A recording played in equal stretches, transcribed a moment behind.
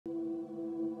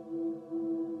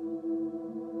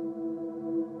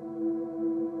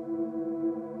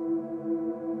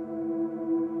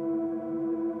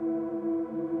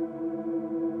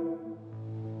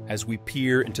As we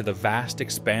peer into the vast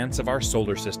expanse of our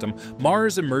solar system,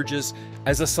 Mars emerges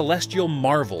as a celestial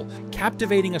marvel,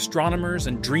 captivating astronomers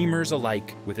and dreamers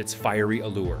alike with its fiery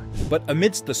allure. But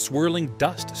amidst the swirling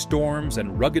dust, storms,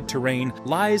 and rugged terrain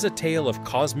lies a tale of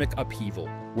cosmic upheaval,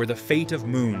 where the fate of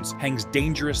moons hangs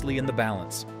dangerously in the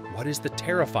balance. What is the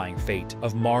terrifying fate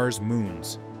of Mars'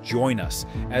 moons? Join us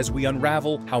as we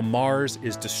unravel how Mars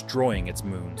is destroying its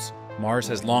moons. Mars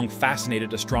has long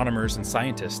fascinated astronomers and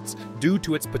scientists due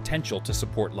to its potential to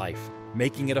support life,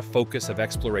 making it a focus of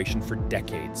exploration for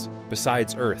decades.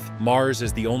 Besides Earth, Mars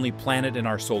is the only planet in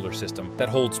our solar system that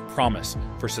holds promise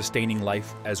for sustaining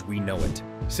life as we know it.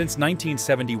 Since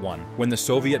 1971, when the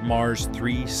Soviet Mars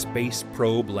 3 space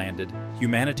probe landed,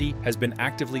 humanity has been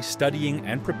actively studying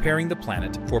and preparing the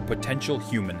planet for potential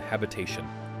human habitation.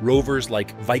 Rovers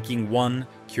like Viking 1,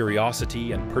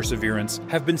 Curiosity, and Perseverance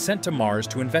have been sent to Mars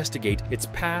to investigate its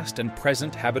past and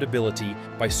present habitability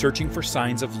by searching for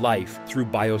signs of life through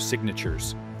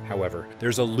biosignatures. However,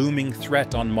 there's a looming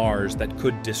threat on Mars that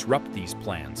could disrupt these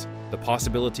plans: the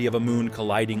possibility of a moon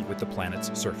colliding with the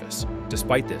planet's surface.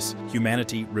 Despite this,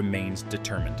 humanity remains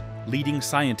determined. Leading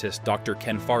scientist Dr.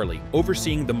 Ken Farley,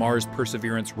 overseeing the Mars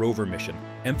Perseverance rover mission,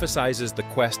 emphasizes the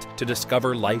quest to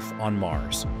discover life on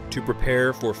Mars. To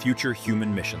prepare for future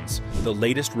human missions, the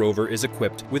latest rover is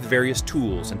equipped with various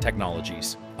tools and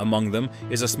technologies. Among them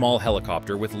is a small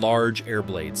helicopter with large air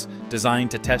blades,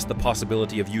 designed to test the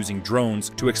possibility of using drones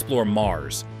to explore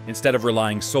Mars, instead of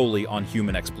relying solely on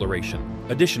human exploration.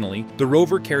 Additionally, the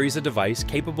rover carries a device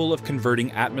capable of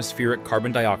converting atmospheric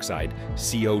carbon dioxide,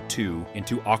 CO2,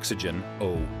 into oxygen,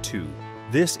 O2.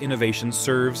 This innovation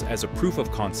serves as a proof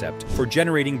of concept for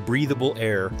generating breathable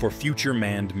air for future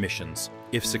manned missions.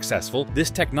 If successful, this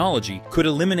technology could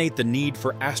eliminate the need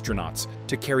for astronauts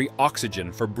to carry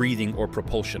oxygen for breathing or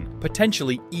propulsion,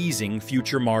 potentially easing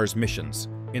future Mars missions.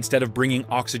 Instead of bringing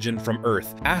oxygen from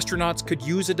Earth, astronauts could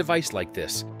use a device like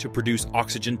this to produce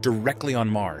oxygen directly on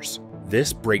Mars.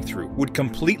 This breakthrough would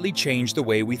completely change the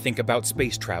way we think about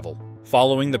space travel.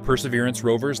 Following the Perseverance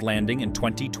rover's landing in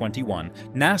 2021,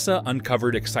 NASA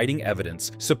uncovered exciting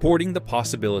evidence supporting the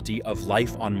possibility of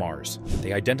life on Mars.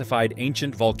 They identified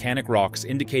ancient volcanic rocks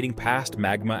indicating past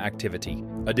magma activity.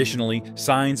 Additionally,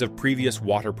 signs of previous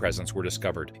water presence were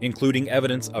discovered, including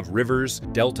evidence of rivers,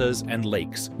 deltas, and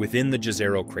lakes within the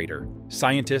Jezero crater.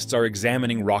 Scientists are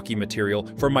examining rocky material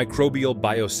for microbial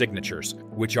biosignatures,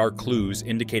 which are clues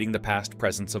indicating the past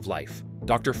presence of life.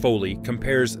 Dr. Foley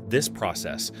compares this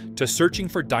process to searching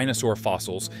for dinosaur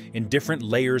fossils in different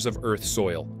layers of Earth's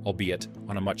soil, albeit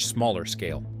on a much smaller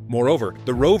scale. Moreover,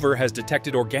 the rover has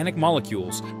detected organic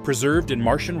molecules preserved in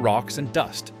Martian rocks and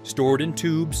dust, stored in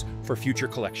tubes for future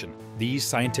collection. These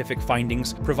scientific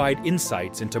findings provide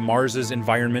insights into Mars's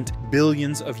environment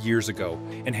billions of years ago,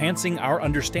 enhancing our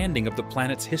understanding of the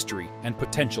planet's history and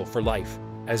potential for life.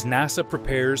 As NASA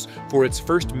prepares for its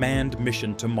first manned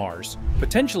mission to Mars,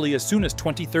 potentially as soon as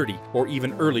 2030 or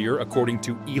even earlier according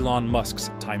to Elon Musk's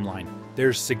timeline,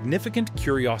 there's significant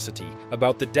curiosity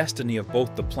about the destiny of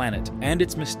both the planet and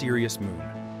its mysterious moon.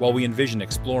 While we envision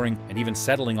exploring and even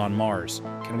settling on Mars,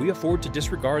 can we afford to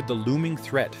disregard the looming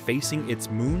threat facing its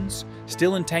moons,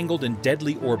 still entangled in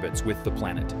deadly orbits with the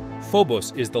planet?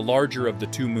 Phobos is the larger of the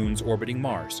two moons orbiting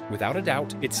Mars. Without a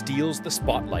doubt, it steals the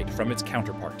spotlight from its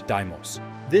counterpart, Deimos.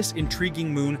 This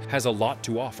intriguing moon has a lot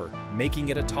to offer, making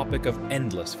it a topic of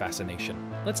endless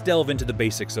fascination. Let's delve into the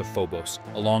basics of Phobos,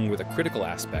 along with a critical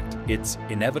aspect: its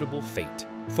inevitable fate.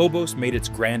 Phobos made its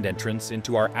grand entrance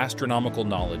into our astronomical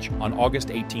knowledge on August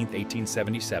 18,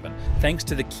 1877, thanks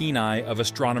to the keen eye of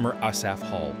astronomer Asaph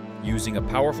Hall. Using a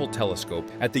powerful telescope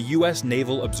at the U.S.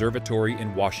 Naval Observatory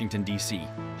in Washington, D.C.,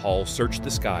 Hall searched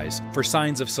the skies for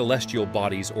signs of celestial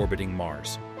bodies orbiting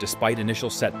Mars. Despite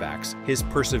initial setbacks, his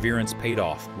perseverance paid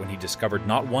off when he discovered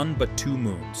not one but two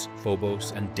moons,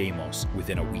 Phobos and Deimos,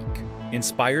 within a week.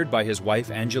 Inspired by his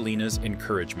wife Angelina's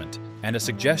encouragement and a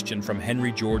suggestion from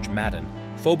Henry George Madden,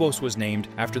 Phobos was named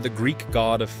after the Greek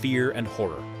god of fear and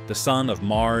horror, the son of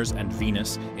Mars and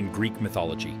Venus in Greek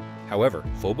mythology. However,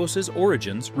 Phobos'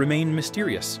 origins remain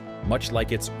mysterious, much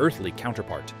like its earthly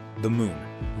counterpart, the Moon.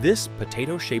 This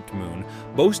potato-shaped moon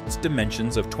boasts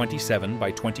dimensions of 27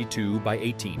 by 22 by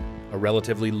 18, a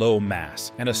relatively low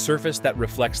mass, and a surface that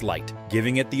reflects light,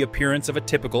 giving it the appearance of a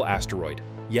typical asteroid.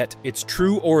 Yet, its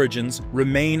true origins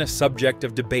remain a subject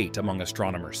of debate among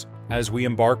astronomers. As we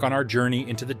embark on our journey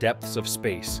into the depths of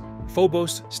space,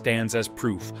 Phobos stands as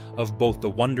proof of both the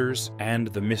wonders and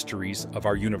the mysteries of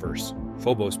our universe.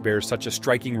 Phobos bears such a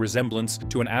striking resemblance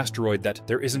to an asteroid that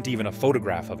there isn't even a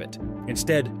photograph of it.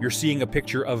 Instead, you're seeing a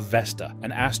picture of Vesta,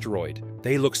 an asteroid.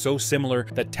 They look so similar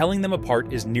that telling them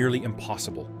apart is nearly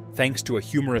impossible. thanks to a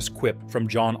humorous quip from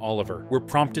John Oliver, we're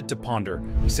prompted to ponder,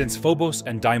 since Phobos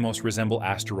and Deimos resemble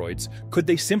asteroids, could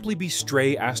they simply be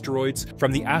stray asteroids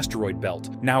from the asteroid belt,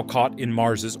 now caught in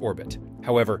Mars's orbit?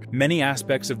 However, many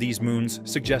aspects of these moons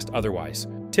suggest otherwise.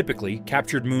 Typically,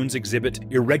 captured moons exhibit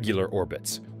irregular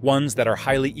orbits, ones that are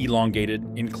highly elongated,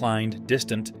 inclined,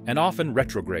 distant, and often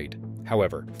retrograde.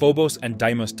 However, Phobos and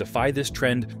Deimos defy this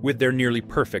trend with their nearly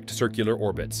perfect circular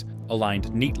orbits,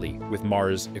 aligned neatly with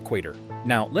Mars' equator.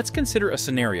 Now, let's consider a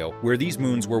scenario where these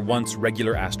moons were once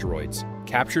regular asteroids,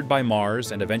 captured by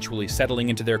Mars and eventually settling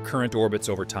into their current orbits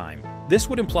over time. This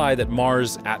would imply that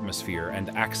Mars' atmosphere and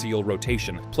axial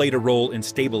rotation played a role in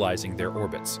stabilizing their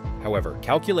orbits. However,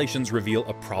 calculations reveal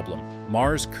a problem.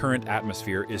 Mars' current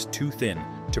atmosphere is too thin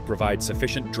to provide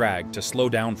sufficient drag to slow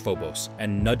down Phobos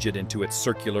and nudge it into its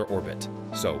circular orbit.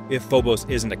 So, if Phobos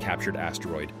isn't a captured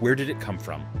asteroid, where did it come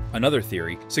from? Another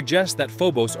theory suggests that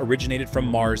Phobos originated from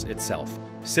Mars itself,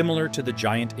 similar to the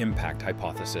giant impact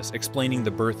hypothesis explaining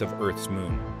the birth of Earth's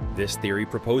moon. This theory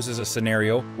proposes a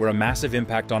scenario where a massive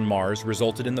impact on Mars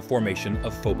resulted in the formation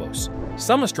of Phobos.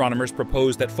 Some astronomers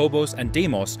propose that Phobos and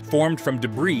Deimos formed from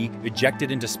debris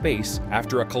ejected into space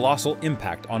after a colossal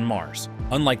impact on Mars.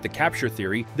 Unlike the capture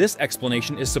theory, this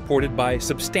explanation is supported by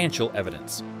substantial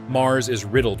evidence. Mars is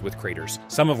riddled with craters,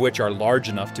 some of which are large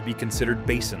enough to be considered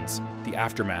basins, the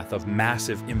aftermath of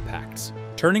massive impacts.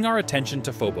 Turning our attention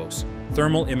to Phobos,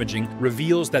 thermal imaging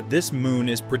reveals that this moon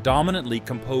is predominantly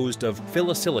composed of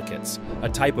phyllosilicates, a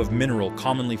type of mineral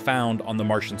commonly found on the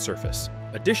Martian surface.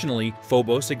 Additionally,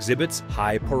 Phobos exhibits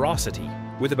high porosity,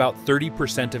 with about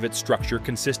 30% of its structure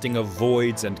consisting of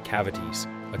voids and cavities,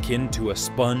 akin to a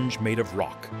sponge made of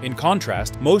rock. In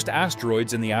contrast, most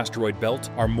asteroids in the asteroid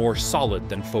belt are more solid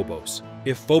than Phobos.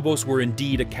 If Phobos were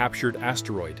indeed a captured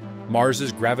asteroid,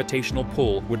 Mars's gravitational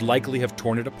pull would likely have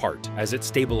torn it apart as it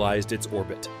stabilized its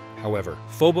orbit. However,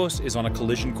 Phobos is on a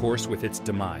collision course with its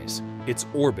demise. Its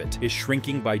orbit is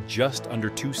shrinking by just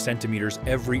under 2 centimeters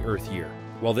every Earth year.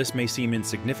 While this may seem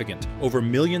insignificant, over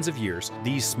millions of years,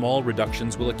 these small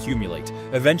reductions will accumulate,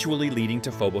 eventually leading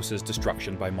to Phobos'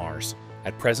 destruction by Mars.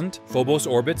 At present, Phobos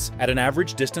orbits at an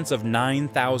average distance of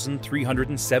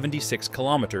 9,376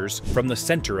 kilometers from the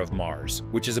center of Mars,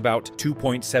 which is about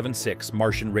 2.76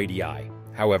 Martian radii.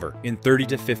 However, in 30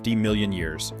 to 50 million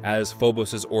years, as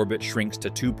Phobos' orbit shrinks to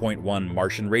 2.1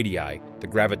 Martian radii, the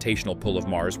gravitational pull of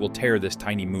Mars will tear this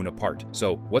tiny moon apart.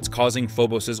 So, what's causing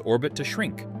Phobos' orbit to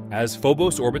shrink? As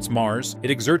Phobos orbits Mars,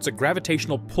 it exerts a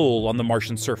gravitational pull on the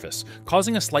Martian surface,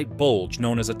 causing a slight bulge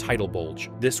known as a tidal bulge.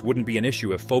 This wouldn't be an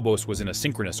issue if Phobos was in a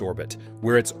synchronous orbit,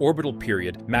 where its orbital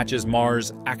period matches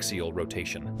Mars' axial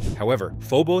rotation. However,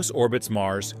 Phobos orbits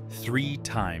Mars 3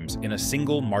 times in a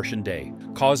single Martian day,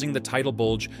 causing the tidal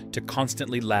bulge to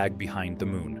constantly lag behind the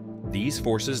moon. These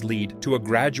forces lead to a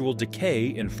gradual decay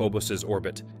in Phobos'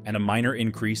 orbit and a minor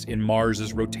increase in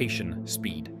Mars' rotation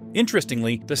speed.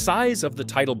 Interestingly, the size of the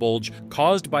tidal bulge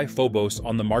caused by Phobos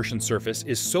on the Martian surface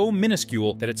is so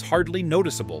minuscule that it's hardly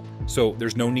noticeable, so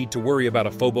there's no need to worry about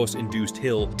a Phobos-induced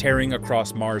hill tearing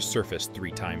across Mars' surface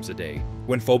 3 times a day.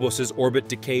 When Phobos' orbit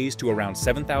decays to around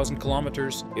 7,000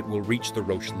 kilometers, it will reach the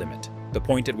Roche limit, the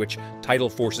point at which tidal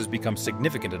forces become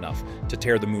significant enough to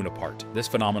tear the moon apart. This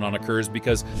phenomenon occurs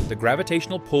because the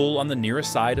gravitational pull on the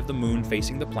nearest side of the moon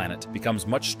facing the planet becomes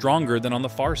much stronger than on the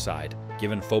far side.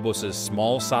 Given Phobos'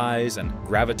 small size and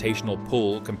gravitational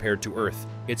pull compared to Earth,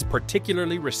 it's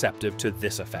particularly receptive to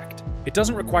this effect. It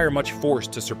doesn't require much force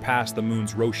to surpass the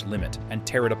moon's Roche limit and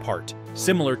tear it apart,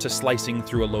 similar to slicing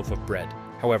through a loaf of bread.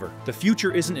 However, the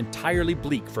future isn't entirely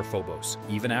bleak for Phobos.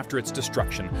 Even after its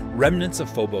destruction, remnants of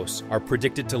Phobos are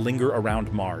predicted to linger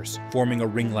around Mars, forming a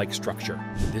ring-like structure.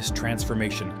 This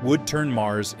transformation would turn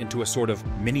Mars into a sort of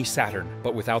mini Saturn,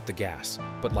 but without the gas.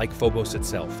 But like Phobos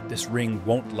itself, this ring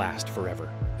won't last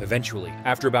forever. Eventually,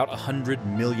 after about 100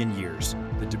 million years,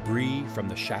 the debris from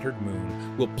the shattered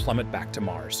moon will plummet back to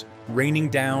Mars, raining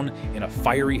down in a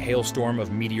fiery hailstorm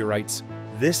of meteorites.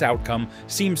 This outcome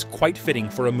seems quite fitting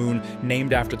for a moon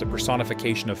named after the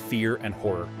personification of fear and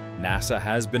horror. NASA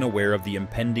has been aware of the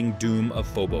impending doom of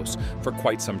Phobos for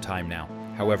quite some time now.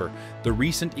 However, the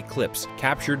recent eclipse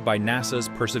captured by NASA's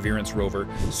Perseverance rover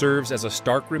serves as a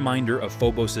stark reminder of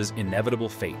Phobos' inevitable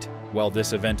fate. While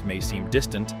this event may seem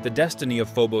distant, the destiny of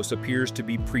Phobos appears to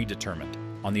be predetermined.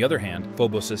 On the other hand,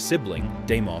 Phobos' sibling,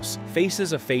 Deimos,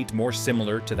 faces a fate more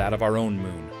similar to that of our own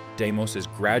moon. Deimos is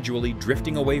gradually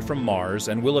drifting away from Mars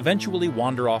and will eventually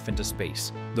wander off into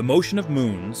space. The motion of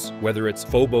moons, whether it's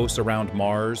Phobos around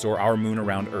Mars or our moon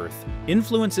around Earth,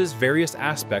 influences various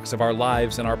aspects of our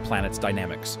lives and our planet's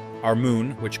dynamics. Our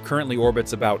moon, which currently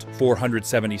orbits about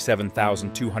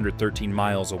 477,213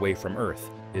 miles away from Earth,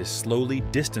 is slowly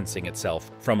distancing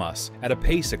itself from us at a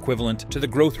pace equivalent to the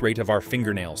growth rate of our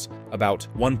fingernails, about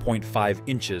 1.5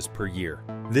 inches per year.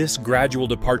 This gradual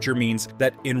departure means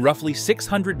that in roughly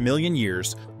 600 million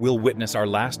years, we'll witness our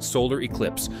last solar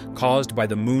eclipse caused by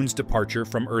the moon's departure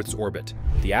from Earth's orbit.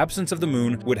 The absence of the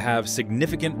moon would have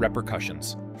significant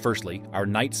repercussions. Firstly, our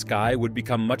night sky would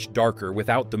become much darker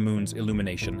without the moon's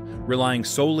illumination, relying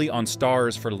solely on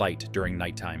stars for light during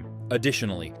nighttime.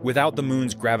 Additionally, without the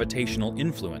moon's gravitational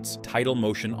influence, tidal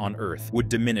motion on Earth would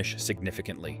diminish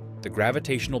significantly. The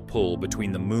gravitational pull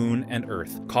between the moon and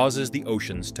Earth causes the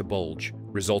oceans to bulge,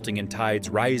 resulting in tides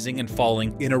rising and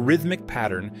falling in a rhythmic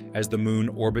pattern as the moon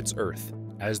orbits Earth.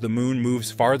 As the moon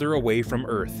moves farther away from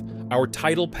Earth, our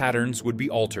tidal patterns would be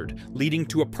altered, leading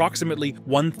to approximately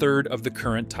 1/3 of the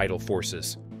current tidal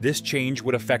forces. This change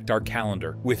would affect our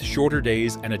calendar, with shorter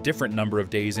days and a different number of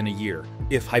days in a year.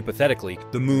 If, hypothetically,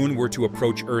 the moon were to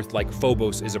approach Earth like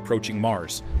Phobos is approaching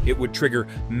Mars, it would trigger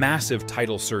massive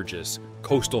tidal surges,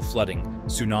 coastal flooding,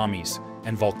 tsunamis,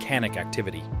 and volcanic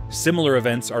activity. Similar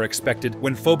events are expected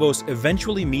when Phobos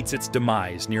eventually meets its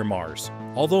demise near Mars.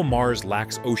 Although Mars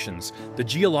lacks oceans, the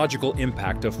geological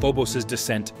impact of Phobos'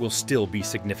 descent will still be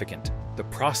significant. The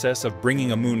process of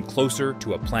bringing a moon closer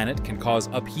to a planet can cause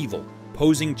upheaval,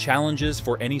 posing challenges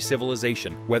for any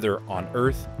civilization, whether on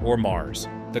Earth or Mars.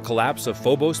 The collapse of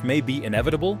Phobos may be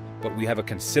inevitable, but we have a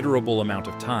considerable amount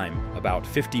of time, about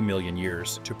 50 million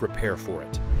years, to prepare for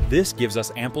it. This gives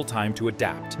us ample time to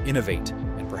adapt, innovate,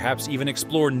 and perhaps even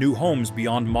explore new homes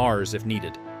beyond Mars if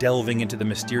needed. Delving into the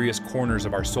mysterious corners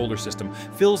of our solar system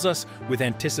fills us with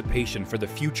anticipation for the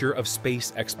future of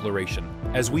space exploration.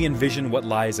 As we envision what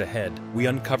lies ahead, we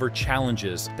uncover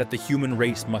challenges that the human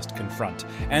race must confront,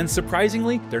 and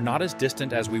surprisingly, they're not as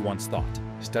distant as we once thought.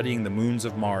 Studying the moons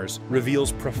of Mars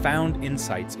reveals profound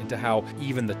insights into how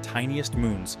even the tiniest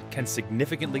moons can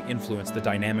significantly influence the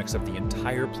dynamics of the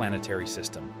entire planetary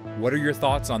system. What are your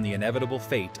thoughts on the inevitable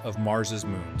fate of Mars's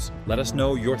moons? Let us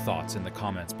know your thoughts in the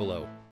comments below.